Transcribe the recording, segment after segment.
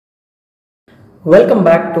Welcome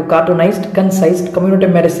back to cartoonized, concise community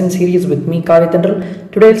medicine series with me,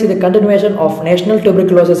 Kavitendral. Today we'll see the continuation of National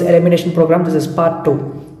Tuberculosis Elimination Program. This is part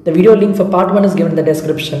 2. The video link for part 1 is given in the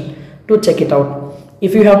description. Do check it out.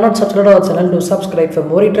 If you have not subscribed to our channel, do subscribe for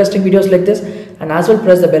more interesting videos like this, and as well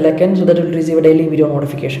press the bell icon so that you will receive a daily video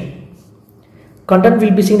notification. Content will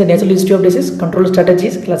be seeing the natural history of disease, control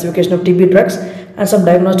strategies, classification of TB drugs, and some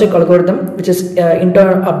diagnostic algorithm which is in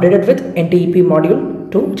turn updated with NTEP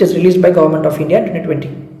Module 2, which is released by Government of India 2020.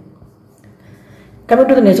 Coming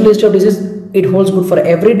to the natural history of disease, it holds good for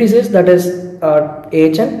every disease, that is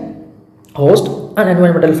agent, host and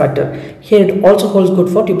environmental factor. Here it also holds good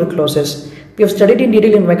for tuberculosis. We have studied in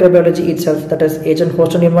detail in microbiology itself, that is agent,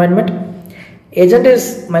 host and environment. Agent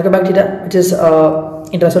is mycobacteria, which is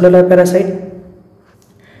intracellular parasite.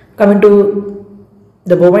 Coming to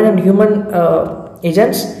the bovine and human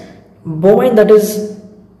agents, bovine, that is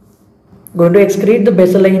going to excrete the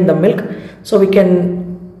bacilli in the milk, so we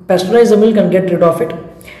can pasteurize the milk and get rid of it.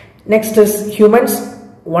 Next is humans.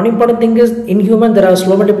 One important thing is in human there are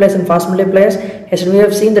slow multipliers and fast multipliers. As we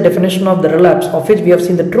have seen the definition of the relapse, of which we have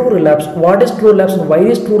seen the true relapse. What is true relapse and why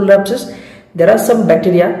is true relapse? There are some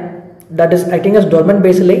bacteria that is acting as dormant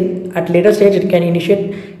bacilli. At later stage it can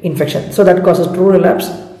initiate infection, so that causes true relapse.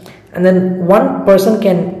 And then one person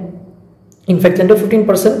can infect 10 to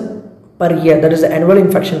 15% per year, that is the annual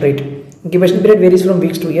infection rate. Incubation period varies from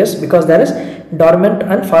weeks to years because there is dormant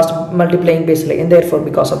and fast multiplying bacilli, and therefore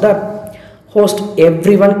because of that, host,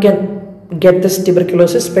 everyone can get this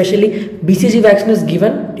tuberculosis. Especially BCG vaccine is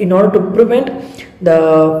given in order to prevent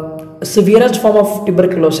the severest form of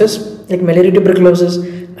tuberculosis like malaria tuberculosis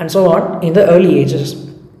and so on in the early ages.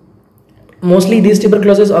 Mostly these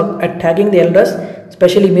tuberculosis are attacking the elders,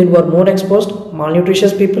 especially men who are more exposed,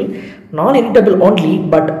 malnutritious people, non-irritable only,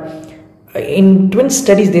 but in twin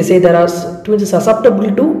studies they say there are twins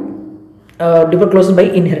susceptible to tuberculosis by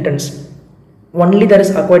inheritance. Only there is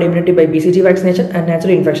acquired immunity by BCG vaccination and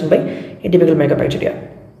natural infection by atypical mycobacteria.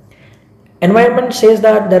 Environment says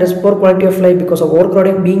that there is poor quality of life because of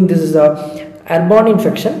overcrowding, being this is a airborne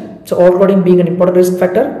infection. So overcrowding being an important risk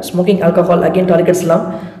factor. Smoking, alcohol again targets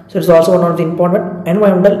lung, so it's also one of the important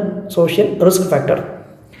environmental social risk factor.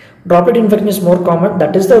 Droplet infection is more common,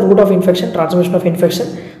 that is the route of infection, transmission of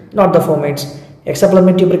infection, not the fomites.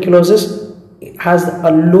 Exaplasmic tuberculosis has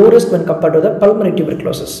a low risk when compared to the pulmonary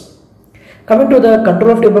tuberculosis. Coming to the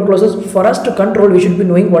control of tuberculosis, for us to control we should be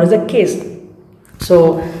knowing what is the case.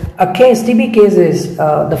 So a case, TB case is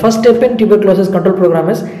the first step in tuberculosis control program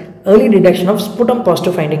is early detection of sputum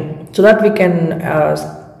positive finding, so that we can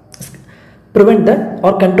prevent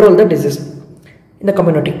or control the disease in the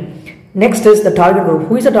community. Next is the target group.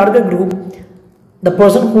 Who is the target group? The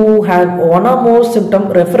person who has one or more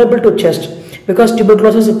symptoms referable to chest, because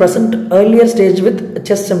tuberculosis is present earlier stage with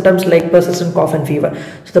chest symptoms like persistent cough and fever.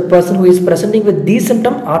 So the person who is presenting with these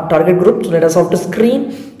symptoms are target group. So let us have to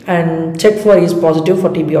screen and check for is positive for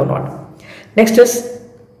TB or not. Next is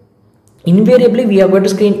invariably we are going to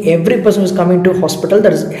screen every person who is coming to hospital,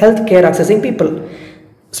 that is healthcare accessing people,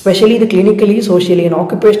 especially the clinically, socially and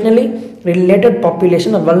occupationally related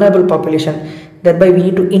population or vulnerable population. Thereby we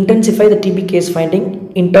need to intensify the TB case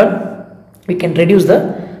finding. In turn we can reduce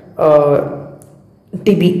the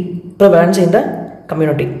TB prevalence in the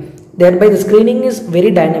community. Thereby the screening is very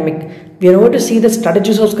dynamic. We are going to see the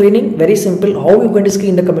strategies of screening. Very simple. How we are going to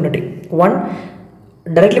screen the community? One,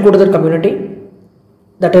 directly go to the community,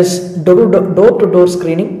 that is door-to-door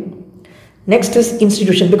screening. Next is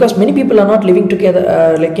institution, because many people are not living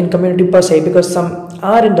together like in community per se, because some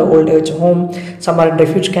are in the old age home, some are in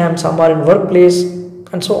refuge camp, some are in workplace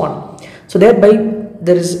and so on. So thereby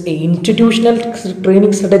there is a institutional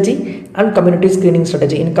screening strategy and community screening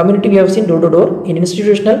strategy. In community we have seen door to door. In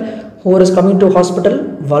institutional, who is coming to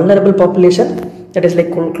hospital, vulnerable population, that is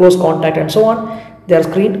like close contact and so on, they are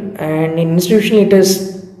screened. And in institutional it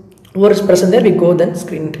is whoever is present there, we go then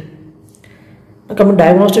screened. Now coming to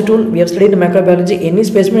diagnostic tool, we have studied the microbiology. Any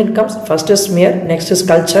specimen it comes, first is smear, next is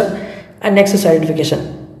culture and next is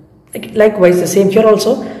identification. Likewise the same here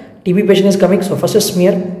also, TB patient is coming, so first is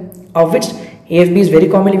smear, of which AFB is very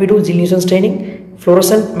commonly we do, Zillinius staining,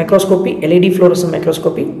 fluorescent microscopy, LED fluorescent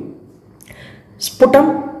microscopy.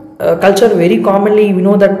 Sputum culture, very commonly we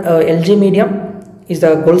know that LG medium is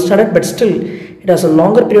the gold standard, but still it has a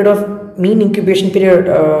longer period of mean incubation period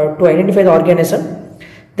to identify the organism.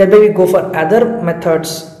 Thereby we go for other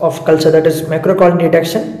methods of culture, that is microcolony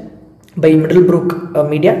detection by Middlebrook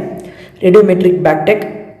media, radiometric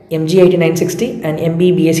backtech, MG8960 and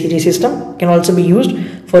MB-BSEG system can also be used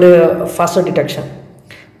for a faster detection.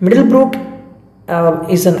 Middlebrook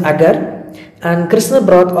is an agar, and Krishna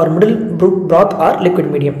broth or Middlebrook broth or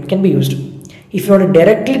liquid medium can be used. If you want to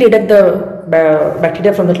directly detect the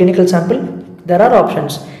bacteria from the clinical sample, there are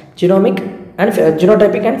options: genomic and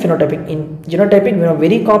genotypic and phenotypic. In genotypic,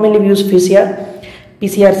 very commonly we use PCR,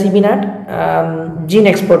 CBNAT, gene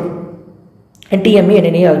export, NTME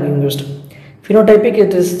and NA are being used. Phenotypic,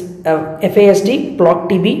 it is FAST, block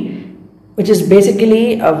TB, which is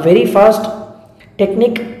basically a very fast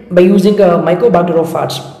technique by using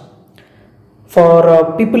mycobacteriophages.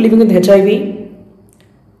 For people living with HIV,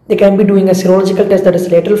 they can be doing a serological test, that is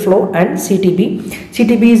lateral flow, and CTB.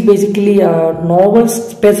 CTB is basically a novel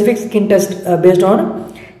specific skin test based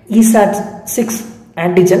on ESAT6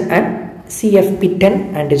 antigen and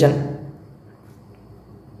CFP10 antigen.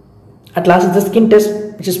 At last is the skin test,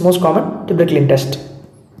 which is most common, tuberculin test.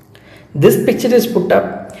 This picture is put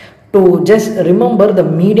up to just remember the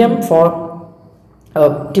medium for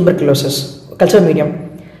tuberculosis, culture medium.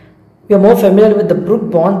 We are more familiar with the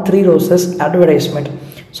Brook-Bond 3 roses advertisement.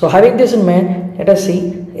 So having this in mind, let us see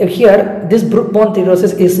here. This Brook-Bond 3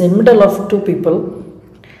 roses is in the middle of two people,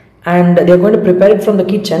 and they are going to prepare it from the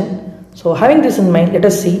kitchen. So having this in mind, let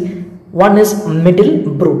us see. One is middle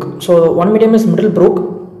brook. So one medium is middle brook.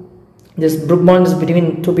 This Brook-Bond is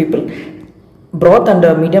between two people. Broth and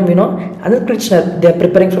medium, and then Kirchner, they are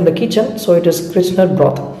preparing from the kitchen. So it is Kirchner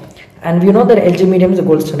broth. And we know that LG medium is the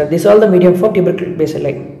gold standard. These are all the medium for tuberculosis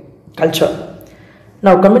bacilli culture.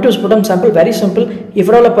 Now coming to sputum sample, very simple. If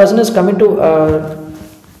at all a person is coming to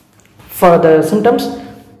for the symptoms,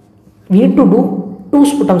 we need to do 2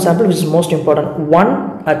 sputum sample, which is most important.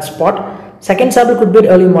 One at spot, second sample could be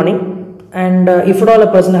early morning, and if at all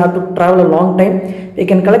a person have to travel a long time, they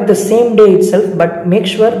can collect the same day itself, but make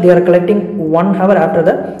sure they are collecting 1 hour after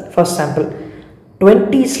the first sample.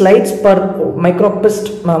 20 slides per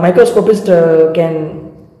microscopist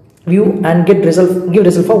can view and give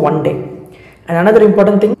result for 1 day. And another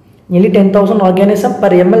important thing, nearly 10,000 organisms per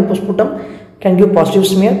ml sputum can give positive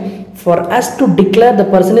smear. For us to declare the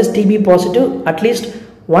person is TB positive, at least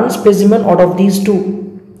 1 specimen out of these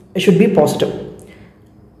 2 should be positive.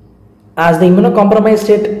 As the immunocompromised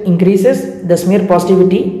state increases, the smear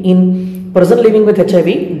positivity in person living with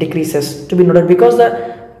HIV decreases, to be noted, because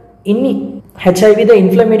in HIV the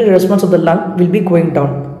inflammatory response of the lung will be going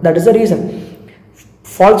down. That is the reason.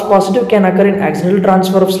 False positive can occur in accidental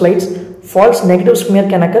transfer of slides. False negative smear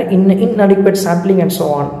can occur in inadequate sampling, and so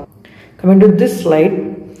on. Coming to this slide,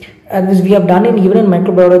 this we have done even in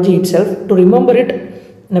microbiology itself. To remember it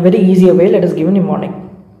in a very easy way, let us give a mnemonic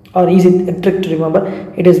or easy trick to remember.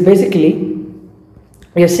 It is basically,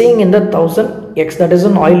 we are seeing in the 1000x, that is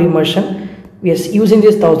an oil immersion. We are using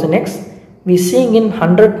this 1000x. We are seeing in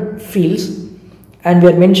 100 fields, and we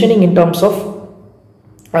are mentioning in terms of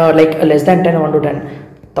like less than 10, 1 to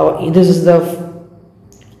 10. This is the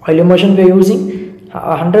oil immersion we are using.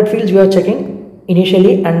 100 fields we are checking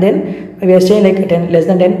initially, and then we are saying like 10, less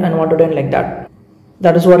than 10 and 1 to 10, like that.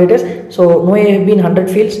 That is what it is. So no AFB in 100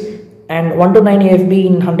 fields and 1 to 9 AFB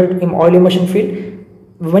in 100 in oil immersion field.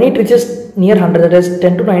 When it reaches near 100, that is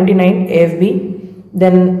 10 to 99 AFB,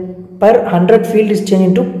 then per 100 field is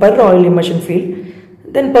changed into per oil immersion field.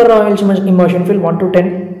 Then per oil immersion field 1 to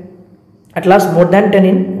 10. At last more than 10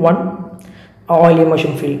 in 1 oil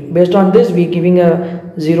immersion field. Based on this, we are giving a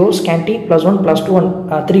 0, scanty, +1, +2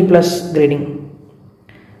 and 3+ grading.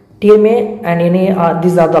 TMA and NA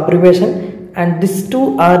these are the abbreviation, and these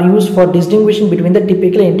 2 are used for distinguishing between the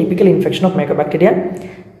typical and atypical infection of mycobacteria.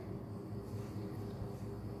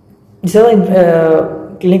 These are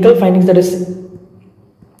the clinical findings, that is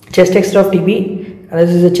chest X-ray of TB, and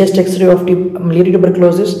this is a chest X-ray of miliary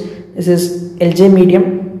tuberculosis. This is LJ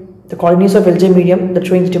medium, the colonies of LJ medium that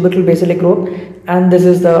showing tubercle bacilli growth, and this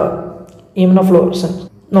is the immunofluorescence.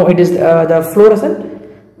 No, it is the fluorescent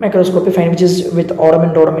microscopy find, which is with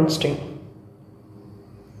Orman string.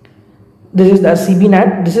 This is the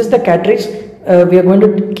CBNAT. This is the cartridge. We are going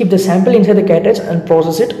to keep the sample inside the cartridge and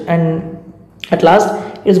process it, and at last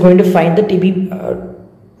it is going to find the TB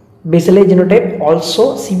bacilli genotype.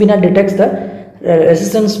 Also, CBNAT detects the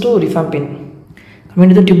resistance to rifampin. Coming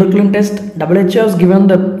to the tuberculin test, WHO has given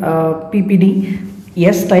the PPD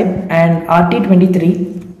S type and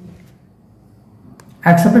RT23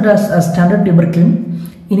 accepted as standard tuberculin.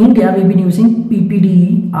 In India, we've been using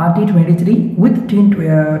PPDE RT23 with twin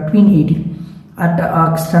 80 at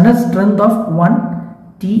a standard strength of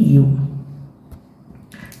 1 TU.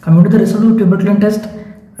 Coming to the result of tuberculin test,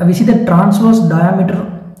 we see the transverse diameter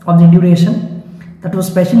of the induration. That was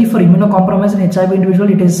specially for immunocompromised and HIV individual.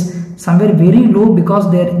 It is somewhere very low because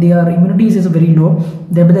their immunity is very low.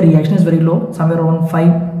 Thereby the reaction is very low, somewhere around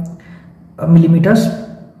 5 millimeters.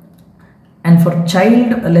 And for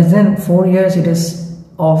child less than 4 years, it is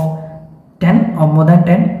of 10 or more than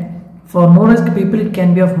 10. For no risk people it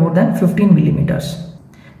can be of more than 15 millimeters.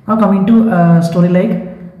 Now coming to a story like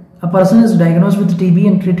a person is diagnosed with TB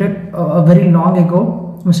and treated very long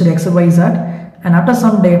ago, Mr. XYZ, and after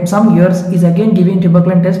some years is again giving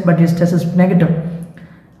tuberculin test, but his test is negative.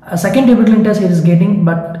 A second tuberculin test he is getting,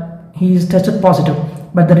 but he is tested positive.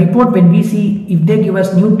 But the report, when we see if they give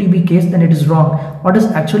us new TB case, then it is wrong. What is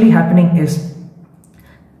actually happening is,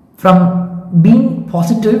 from being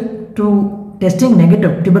positive to testing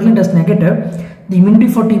negative, tuberculin test negative, the immunity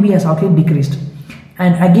for TB has actually decreased.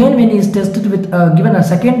 And again, when he is tested with given a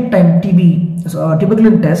second time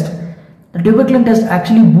tuberculin test, the tuberculin test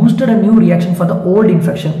actually boosted a new reaction for the old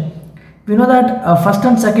infection. We know that first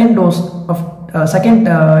and second dose of second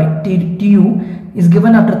TU is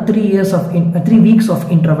given after 3 weeks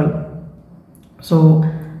of interval. So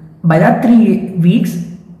by that 3 weeks,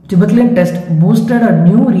 tuberculin test boosted a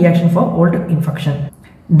new reaction for old infection.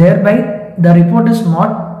 Thereby, the report is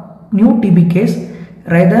not new TB case,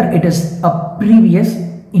 rather it is a previous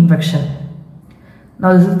infection.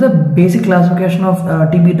 Now this is the basic classification of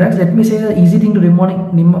TB drugs. Let me say the easy thing to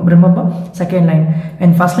remember. Second line,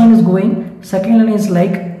 and first line is going, second line is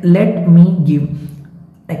like let me give,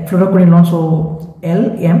 like fluoroquinolone, so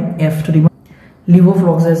LMF to remember,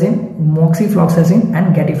 levofloxacin, moxifloxacin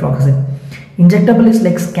and gatifloxacin. Injectable is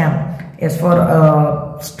like SCAM, S for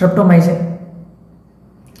streptomycin,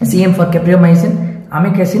 CM for capreomycin,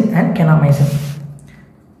 amikacin and kanamycin.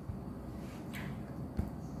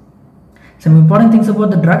 Some important things about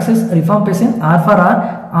the drugs is rifampicin, R for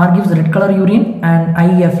R gives red color urine, and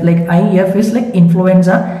IEF, like IEF is like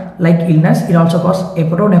influenza like illness, it also causes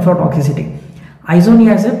hepatonephrotoxicity.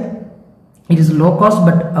 Isoniazid, it is low cost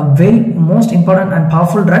but a very most important and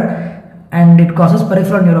powerful drug, and it causes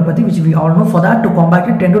peripheral neuropathy, which we all know. For that, to combat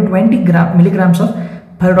it, 10 to 20 milligrams of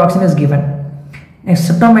pyridoxine is given. Next,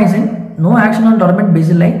 streptomycin, no action on dormant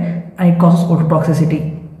bacilli and it causes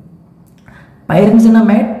ototoxicity.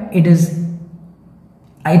 Pyrizinamide,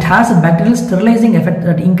 it has a bacterial sterilizing effect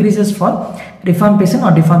that increases for rifampicin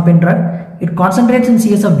or rifampin drug. It concentrates in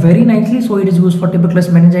CSF very nicely, so it is used for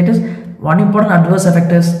tuberculosis meningitis. One important adverse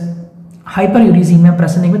effect is hyperuricemia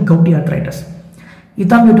presenting with gouty arthritis.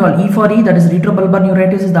 Ethambutol, E for E, that is retrobulbar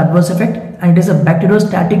neuritis, is the adverse effect, and it is a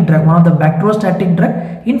bacteriostatic drug, one of the bacteriostatic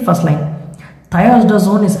drug in first line.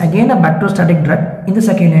 Thiazidazone is again a bacteriostatic drug in the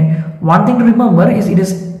second line. One thing to remember is it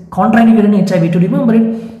is contraindicated in HIV. To remember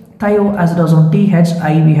it, thiazidazone,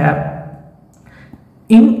 THI we have.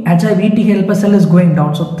 In HIV, T helper cell is going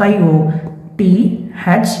down, so thio, T,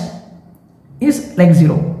 H is like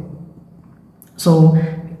 0. So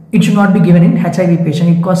it should not be given in HIV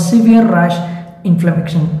patient. It causes severe rash,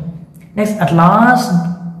 inflammation. Next, at last,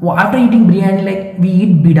 after eating biryani, like we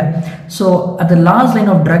eat bida. So at the last line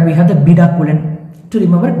of drug, we have the bedaquiline. To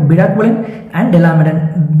remember, bedaquiline and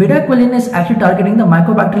delamidin. Bedaquiline is actually targeting the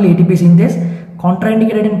mycobacterial ATP synthase,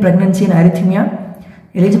 contraindicated in pregnancy and arrhythmia.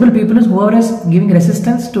 Eligible people is whoever is giving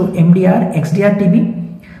resistance to MDR, XDR TB,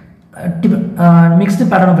 mixed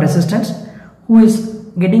pattern of resistance, who is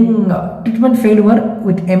getting treatment failure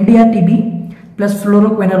with MDR TB plus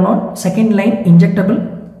fluoroquinolone, second line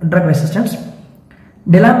injectable drug resistance.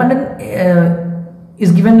 Delamidin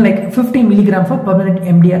is given like 50 milligram for permanent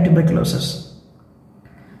MDR tuberculosis.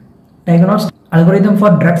 Diagnostic algorithm for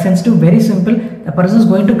drug sensitive, very simple. The person is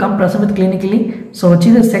going to come present with clinically, so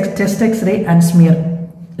choose a chest X-ray and smear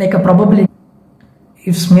like a probability.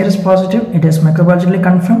 If smear is positive, it is microbiologically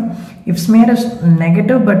confirmed. If smear is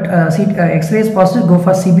negative but X-ray is positive, go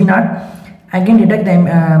for CB0. Again detect the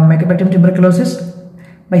Mycobacterium tuberculosis.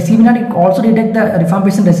 By CB0 it also detect the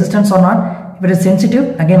rifampicin resistance or not. If it is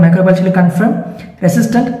sensitive, again microbiologically confirmed.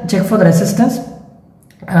 Resistant, check for the resistance.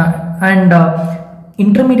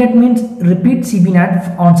 Intermediate means repeat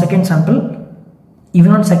CB0 on second sample.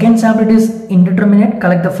 Even on second sample it is indeterminate,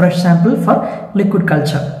 collect the fresh sample for liquid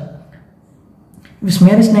culture. If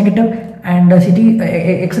smear is negative and CT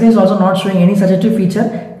X-ray is also not showing any suggestive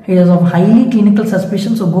feature, it is of highly clinical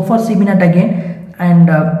suspicion, so go for CB0 again and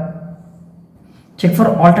check for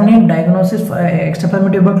alternate diagnosis for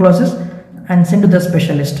extrapulmonary tuberculosis and send to the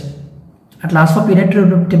specialist. At last, for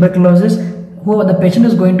pediatric tuberculosis, who the patient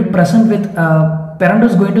is going to present with, parent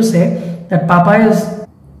is going to say that Papa is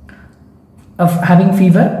having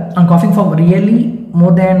fever and coughing for really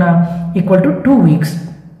more than equal to 2 weeks,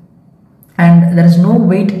 and there is no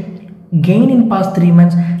weight gain in past 3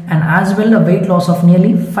 months, and as well a weight loss of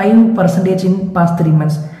nearly 5% in past 3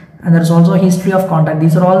 months, and there is also a history of contact.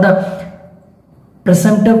 These are all the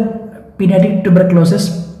presumptive pediatric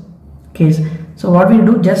tuberculosis case. So what we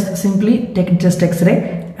do, just simply take a chest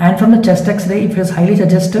X-ray, and from the chest X-ray, if it is highly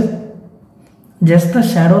suggestive, just the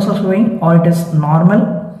shadows are showing or it is normal,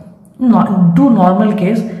 Do normal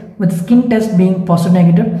case with skin test being positive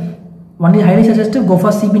negative, one is highly suggestive, go for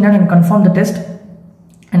CBNAT and confirm the test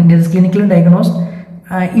and it is clinically diagnosed.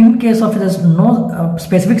 In case of there is no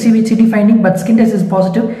specific CBCD finding but skin test is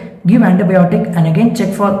positive, give antibiotic and again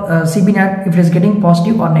check for CBNAT. If it is getting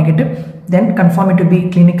positive or negative, then confirm it to be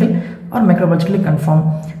clinical or microbiologically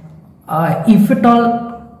confirmed. If at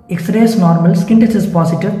all X-ray is normal, skin test is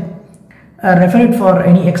positive, refer it for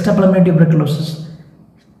any extrapulmonary tuberculosis.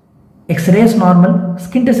 X-ray is normal,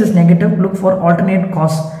 skin test is negative, look for alternate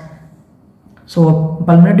cause. So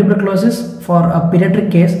pulmonary tuberculosis for a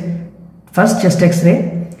pediatric case, first chest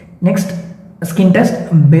X-ray, next skin test.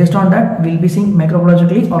 Based on that, we will be seeing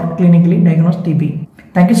microbiologically or clinically diagnosed TB.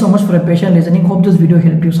 Thank you so much for your patient listening. Hope this video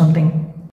helped you something.